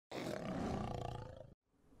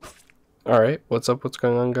Alright, what's up, what's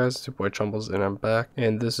going on guys? It's your boy Chumbles and I'm back,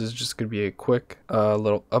 and this is just going to be a quick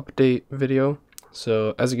little update video.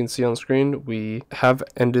 So as you can see on screen, we have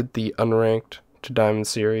ended the Unranked to Diamond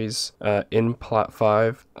series in Plat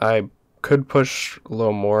 5. I could push a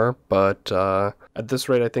little more, but at this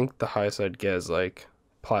rate I think the highest I'd get is like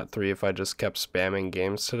Plat 3 if I just kept spamming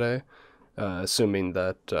games today, assuming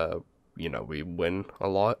that, we win a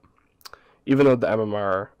lot. Even though the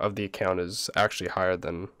MMR of the account is actually higher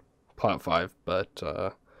than Plat 5,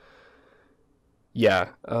 but yeah.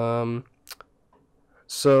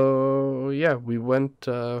 So yeah, we went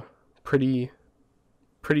pretty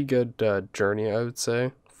good journey, I would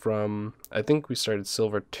say. From I think we started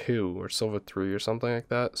Silver 2 or Silver 3 or something like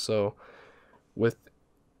that. So with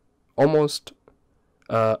almost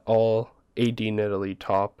all AD Nidalee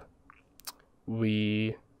top,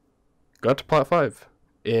 we got to Plat 5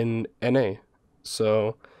 in NA.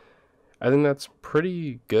 So I think that's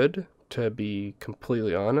pretty good, to be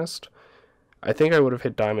completely honest. I think I would have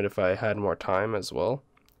hit Diamond if I had more time as well,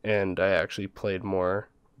 and I actually played more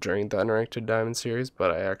during the Unranked Diamond series,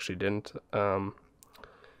 but I actually didn't. And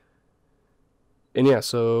yeah,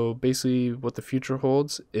 so basically what the future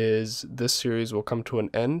holds is this series will come to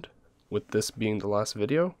an end, with this being the last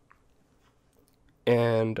video,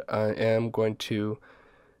 and I am going to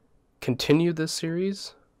continue this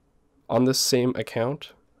series on this same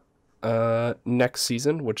account next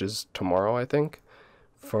season, which is tomorrow, I think,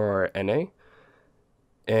 for NA.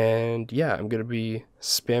 And yeah, I'm gonna be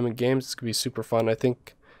spamming games. It's gonna be super fun. I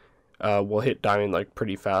think we'll hit Diamond like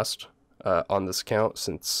pretty fast on this account,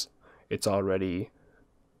 since it's already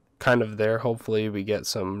kind of there. Hopefully we get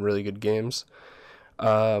some really good games.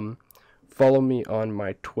 Follow me on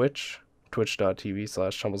my Twitch,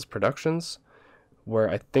 twitch.tv/Chumbles Productions, where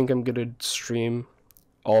I think I'm gonna stream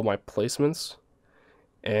all my placements,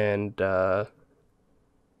 and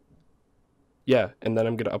yeah, and then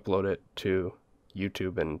I'm gonna upload it to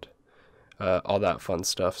YouTube and all that fun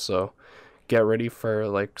stuff. So get ready for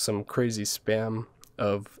like some crazy spam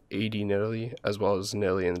of AD Nidalee, as well as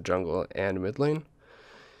Nidalee in the jungle and mid lane.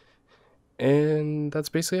 And that's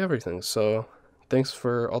basically everything. So thanks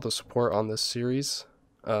for all the support on this series.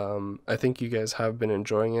 I think you guys have been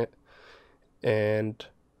enjoying it, and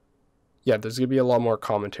yeah, there's gonna be a lot more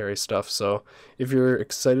commentary stuff. So if you're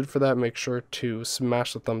excited for that, make sure to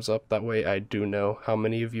smash the thumbs up. That way I do know how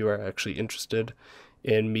many of you are actually interested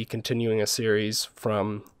in me continuing a series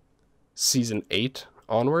from season 8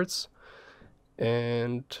 onwards.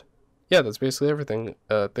 And yeah, that's basically everything.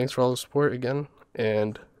 Thanks for all the support again,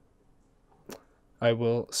 and I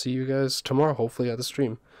will see you guys tomorrow, hopefully at the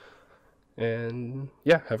stream. And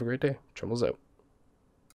yeah, have a great day. Chumbles out.